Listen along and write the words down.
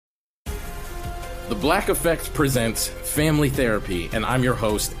The Black Effect presents Family Therapy, and I'm your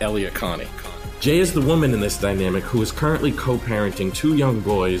host, Elliot Connie. Jay is the woman in this dynamic who is currently co-parenting 2 young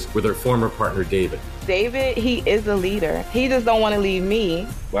boys with her former partner, David. David, he is a leader. He just don't want to leave me.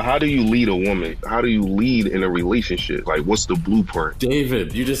 But how do you lead a woman? How do you lead in a relationship? Like, what's the blueprint?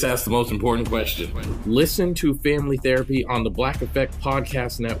 David, you just asked the most important question. Listen to Family Therapy on the Black Effect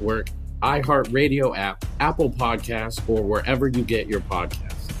Podcast Network, iHeartRadio app, Apple Podcasts, or wherever you get your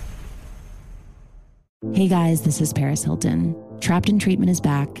podcasts. Hey guys, this is Paris Hilton. Trapped in Treatment is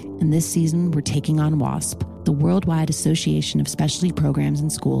back, and this season we're taking on WASP, the Worldwide Association of Specialty Programs in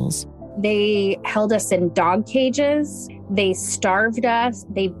Schools. They held us in dog cages. They starved us.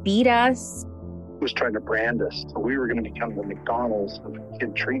 They beat us. Was trying to brand us. So we were going to become the McDonald's of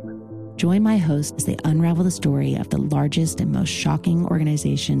kid treatment. Join my hosts as they unravel the story of the largest and most shocking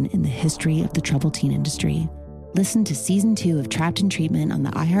organization in the history of the troubled teen industry. Listen to Season 2 of Trapped in Treatment on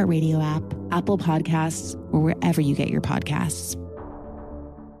the iHeartRadio app, Apple Podcasts, or wherever you get your podcasts.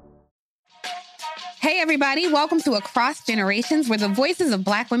 Hey, everybody. Welcome to Across Generations, where the voices of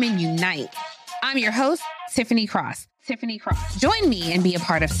Black women unite. I'm your host, Tiffany Cross. Join me and be a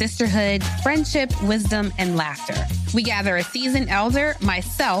part of sisterhood, friendship, wisdom, and laughter. We gather a seasoned elder,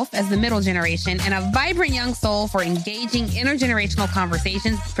 myself as the middle generation, and a vibrant young soul for engaging intergenerational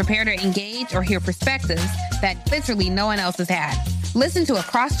conversations. Prepare to engage or hear perspectives that literally no one else has had. Listen to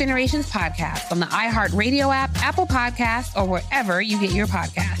Across Generations podcast on the iHeartRadio app, Apple Podcasts, or wherever you get your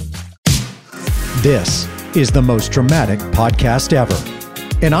podcasts. This is the most dramatic podcast ever,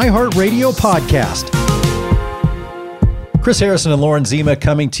 an iHeartRadio podcast. Chris Harrison and Lauren Zima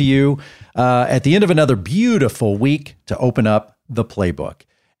coming to you at the end of another beautiful week to open up the Playbook.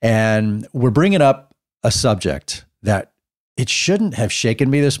 And we're bringing up a subject that it shouldn't have shaken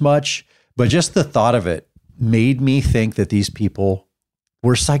me this much, but just the thought of it made me think that these people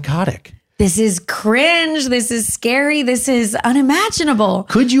were psychotic. This is cringe. This is scary. This is unimaginable.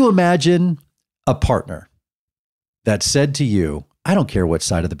 Could you imagine a partner that said to you, I don't care what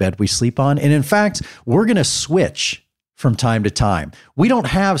side of the bed we sleep on. And in fact, we're going to switch from time to time. We don't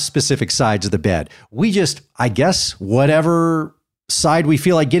have specific sides of the bed. We just, I guess, whatever side we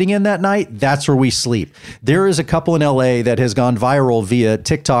feel like getting in that night, that's where we sleep. There is a couple in LA that has gone viral via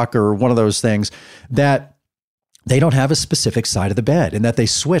TikTok or one of those things that they don't have a specific side of the bed and that they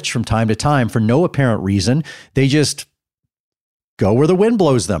switch from time to time for no apparent reason. They just go where the wind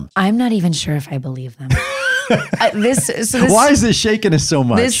blows them. I'm not even sure if I believe them. Why is this shaking us so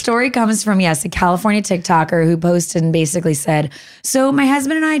much? This story comes from, a California TikToker who posted and basically said, so my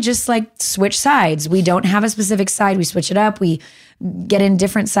husband and I just switch sides. We don't have a specific side. We switch it up. We get in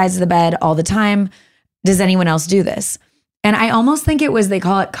different sides of the bed all the time. Does anyone else do this? And I almost think they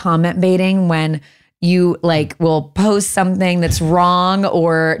call it comment baiting when you will post something that's wrong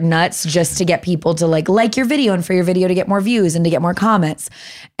or nuts just to get people to like your video and for your video to get more views and to get more comments.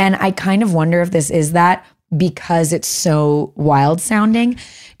 And I kind of wonder if this is that, because it's so wild sounding.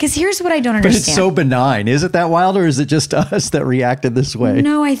 Because here's what I don't understand. But it's so benign. Is it that wild, or is it just us that reacted this way?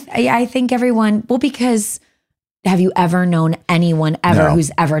 No, I think everyone, because have you ever known anyone ever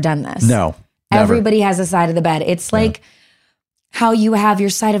who's ever done this? No. Never. Everybody has a side of the bed. It's like how you have your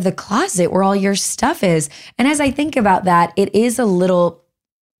side of the closet where all your stuff is. And as I think about that, it is a little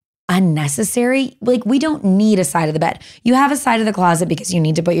unnecessary. We don't need a side of the bed. You have a side of the closet because you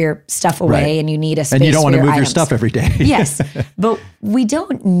need to put your stuff away and you need a space. And you don't want to move items. your stuff every day. Yes. But we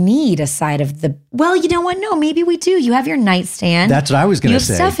don't need a side of the, you know what? No, maybe we do. You have your nightstand. That's what I was going to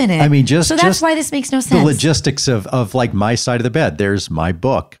say. You have stuff in it. I mean, so that's why this makes no sense. The logistics of my side of the bed. There's my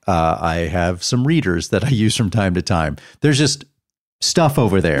book. I have some readers that I use from time to time. There's just stuff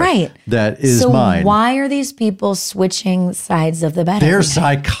over there that is mine. So why are these people switching sides of the bed? They're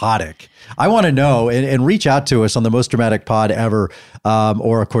psychotic. I want to know and reach out to us on the most dramatic pod ever.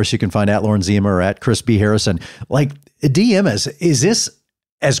 Or of course you can find at Lauren Zima or at Chris B. Harrison. DM us. Is this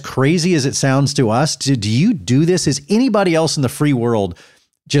as crazy as it sounds to us? Do you do this? Is anybody else in the free world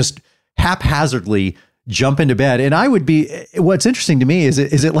just haphazardly jump into bed? And I would be, what's interesting to me is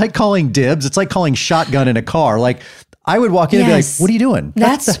it like calling dibs? It's like calling shotgun in a car. I would walk in and be like, what are you doing?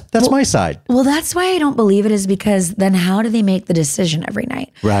 That's my side. Well, that's why I don't believe it, is because then how do they make the decision every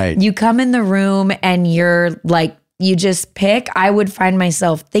night? Right. You come in the room and you're you just pick. I would find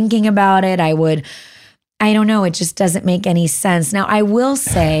myself thinking about it. I don't know. It just doesn't make any sense. Now, I will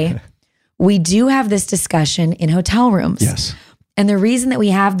say we do have this discussion in hotel rooms. Yes. And the reason that we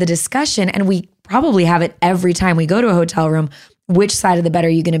have the discussion, and we probably have it every time we go to a hotel room, which side of the bed are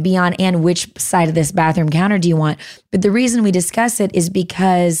you going to be on and which side of this bathroom counter do you want? But the reason we discuss it is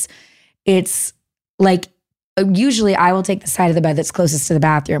because it's usually I will take the side of the bed that's closest to the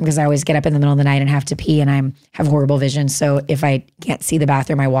bathroom because I always get up in the middle of the night and have to pee, and I have horrible vision. So if I can't see the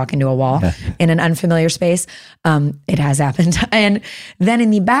bathroom, I walk into a wall in an unfamiliar space. It has happened. And then in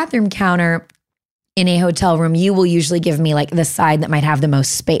the bathroom counter in a hotel room, you will usually give me like the side that might have the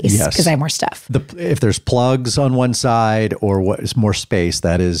most space because I have more stuff. If there's plugs on one side or what is more space,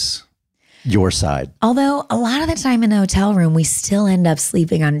 that is your side. Although a lot of the time in the hotel room, we still end up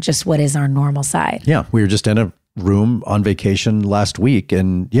sleeping on just what is our normal side. Yeah. We were just in a room on vacation last week,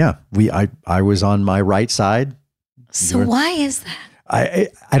 and I was on my right side. So why is that?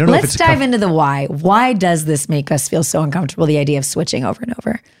 I don't know. Let's dive into the why. Why does this make us feel so uncomfortable, the idea of switching over and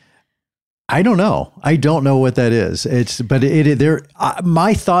over? I don't know. I don't know what that is.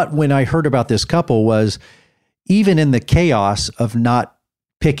 My thought when I heard about this couple was, even in the chaos of not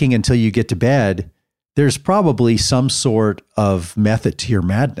picking until you get to bed, there's probably some sort of method to your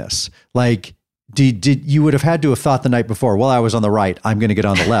madness. Like, did you would have had to have thought the night before, well, I was on the right, I'm going to get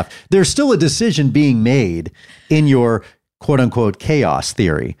on the left. There's still a decision being made in your quote unquote chaos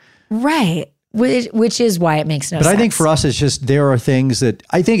theory. Right. Which is why it makes no sense. But I think for us, it's just, there are things that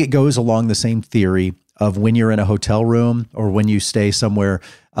I think it goes along the same theory of when you're in a hotel room or when you stay somewhere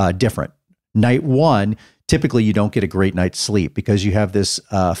different. Night one, typically you don't get a great night's sleep because you have this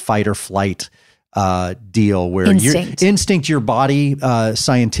fight or flight deal where your body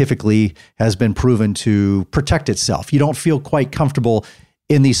scientifically has been proven to protect itself. You don't feel quite comfortable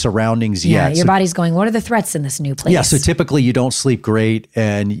in these surroundings yet. Yeah, your body's going, what are the threats in this new place? Yeah, so typically you don't sleep great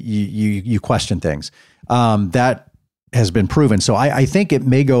and you question things. That has been proven. So I think it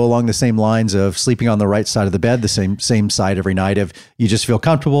may go along the same lines of sleeping on the right side of the bed, the same side every night. If you just feel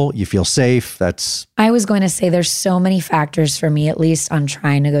comfortable, you feel safe. I was going to say there's so many factors for me, at least on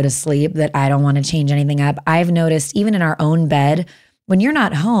trying to go to sleep, that I don't want to change anything up. I've noticed even in our own bed, when you're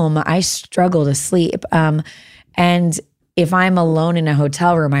not home, I struggle to sleep. And if I'm alone in a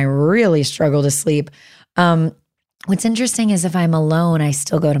hotel room, I really struggle to sleep. What's interesting is if I'm alone, I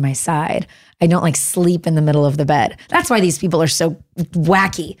still go to my side. I don't like sleep in the middle of the bed. That's why these people are so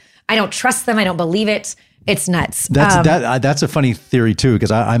wacky. I don't trust them. I don't believe it. It's nuts. That's a funny theory too,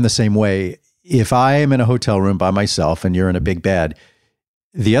 because I'm the same way. If I am in a hotel room by myself and you're in a big bed,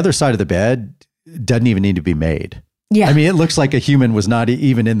 the other side of the bed doesn't even need to be made. Yeah. I mean, it looks like a human was not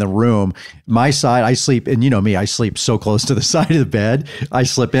even in the room. My side, I sleep, and you know me, I sleep so close to the side of the bed. I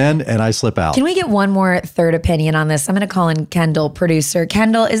slip in and I slip out. Can we get one more third opinion on this? I'm going to call in Kendall, producer.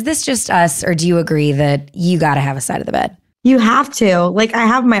 Kendall, is this just us, or do you agree that you got to have a side of the bed? You have to. Like, I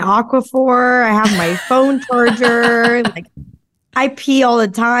have my Aquaphor, I have my phone charger. Like, I pee all the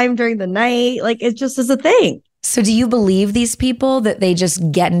time during the night. Like, it just is a thing. So do you believe these people that they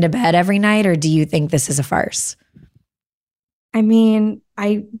just get into bed every night, or do you think this is a farce? I mean,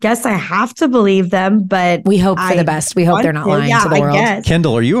 I guess I have to believe them, but we hope for the best. We hope they're not lying to the world. Guess.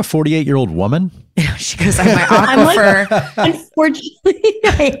 Kendall, are you a 48-year-old woman? She goes, I have my Aquaphor. Unfortunately,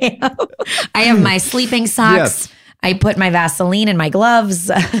 I am. I have my sleeping socks. Yeah. I put my Vaseline in my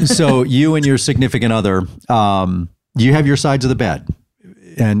gloves. So you and your significant other, you have your sides of the bed,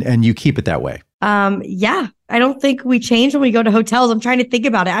 and you keep it that way. Yeah. I don't think we change when we go to hotels. I'm trying to think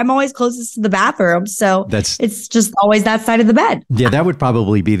about it. I'm always closest to the bathroom. So it's just always that side of the bed. Yeah, that would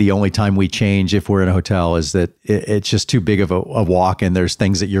probably be the only time we change if we're in a hotel, is that it's just too big of a walk and there's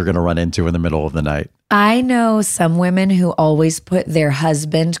things that you're going to run into in the middle of the night. I know some women who always put their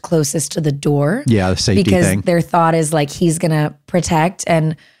husband closest to the door. Yeah, the safety because thing. Their thought is like he's going to protect.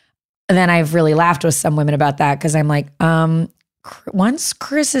 And then I've really laughed with some women about that because I'm like, once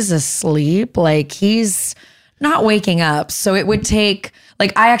Chris is asleep, like he's not waking up. So it would take,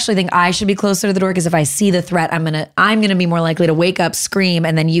 like, I actually think I should be closer to the door because if I see the threat, I'm gonna be more likely to wake up, scream,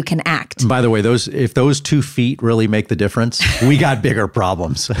 and then you can act. And by the way, if those 2 feet really make the difference, we got bigger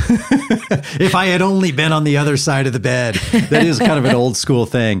problems. If I had only been on the other side of the bed, that is kind of an old school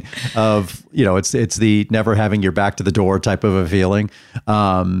thing of, it's the never having your back to the door type of a feeling.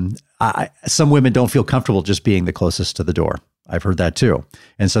 Some women don't feel comfortable just being the closest to the door. I've heard that too.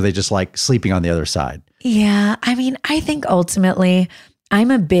 And so they just like sleeping on the other side. Yeah. I mean, I think ultimately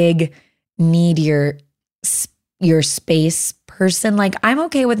I'm a big need your space person. Like, I'm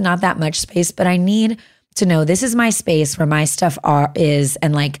okay with not that much space, but I need to know this is my space where my stuff is.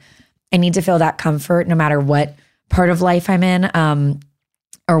 And like, I need to feel that comfort no matter what part of life I'm in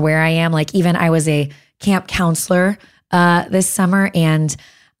or where I am. Like, even I was a camp counselor this summer, and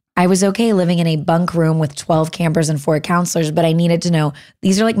I was okay living in a bunk room with 12 campers and 4 counselors, but I needed to know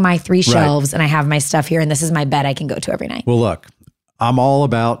these are like my 3 shelves and I have my stuff here and this is my bed I can go to every night. Well, look, I'm all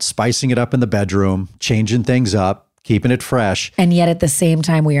about spicing it up in the bedroom, changing things up, keeping it fresh. And yet at the same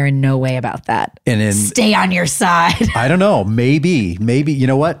time, we are in no way about that. And stay on your side. I don't know. Maybe, you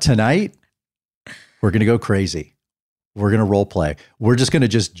know what? Tonight, we're going to go crazy. We're going to role play. We're just going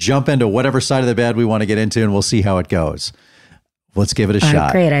to jump into whatever side of the bed we want to get into, and we'll see how it goes. Let's give it a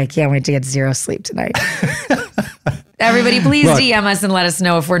shot. Great. I can't wait to get zero sleep tonight. Everybody, please DM us and let us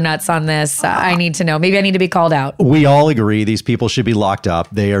know if we're nuts on this. I need to know. Maybe I need to be called out. We all agree these people should be locked up.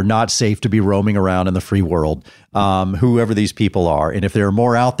 They are not safe to be roaming around in the free world, whoever these people are. And if there are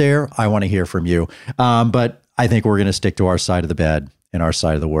more out there, I want to hear from you. But I think we're going to stick to our side of the bed and our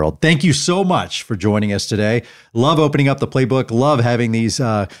side of the world. Thank you so much for joining us today. Love opening up the playbook. Love having these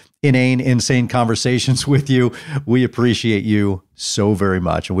insane conversations with you. We appreciate you so very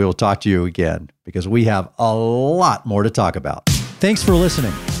much. And we will talk to you again because we have a lot more to talk about. Thanks for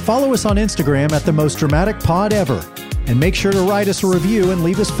listening. Follow us on Instagram at The Most Dramatic Pod Ever. And make sure to write us a review and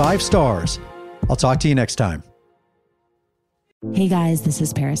leave us 5 stars. I'll talk to you next time. Hey guys, this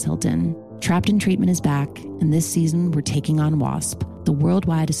is Paris Hilton. Trapped in Treatment is back, and this season we're taking on WASP, the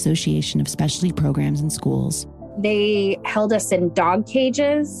Worldwide Association of Specialty Programs in Schools. They held us in dog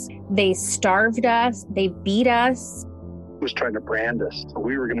cages. They starved us. They beat us. Was trying to brand us. So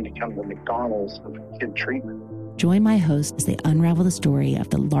we were going to become the McDonald's of kid treatment. Join my hosts as they unravel the story of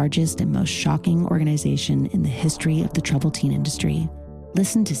the largest and most shocking organization in the history of the troubled teen industry.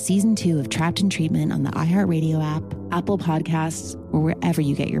 Listen to Season 2 of Trapped in Treatment on the iHeartRadio app, Apple Podcasts, or wherever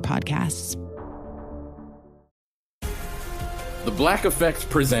you get your podcasts. The Black Effect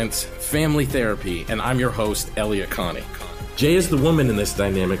presents Family Therapy, and I'm your host, Elliot Connie. Jay is the woman in this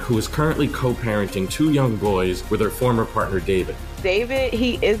dynamic who is currently co-parenting 2 young boys with her former partner, David. David,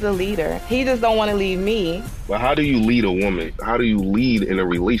 he is a leader. He just don't want to leave me. But how do you lead a woman? How do you lead in a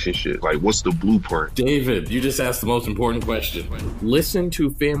relationship? Like, what's the blueprint? David, you just asked the most important question. Listen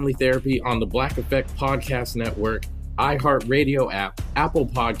to Family Therapy on the Black Effect Podcast Network, iHeartRadio app, Apple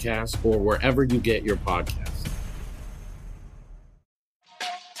Podcasts, or wherever you get your podcasts.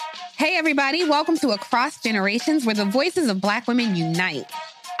 Hey, everybody. Welcome to Across Generations, where the voices of Black women unite.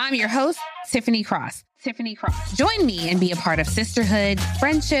 I'm your host, Tiffany Cross. Join me and be a part of sisterhood,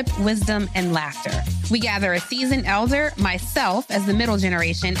 friendship, wisdom, and laughter. We gather a seasoned elder, myself as the middle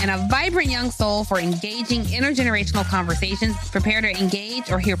generation, and a vibrant young soul for engaging intergenerational conversations. Prepare to engage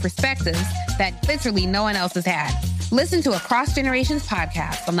or hear perspectives that literally no one else has had. Listen to Across Generations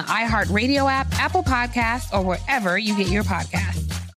podcast on the iHeartRadio app, Apple Podcasts, or wherever you get your podcasts.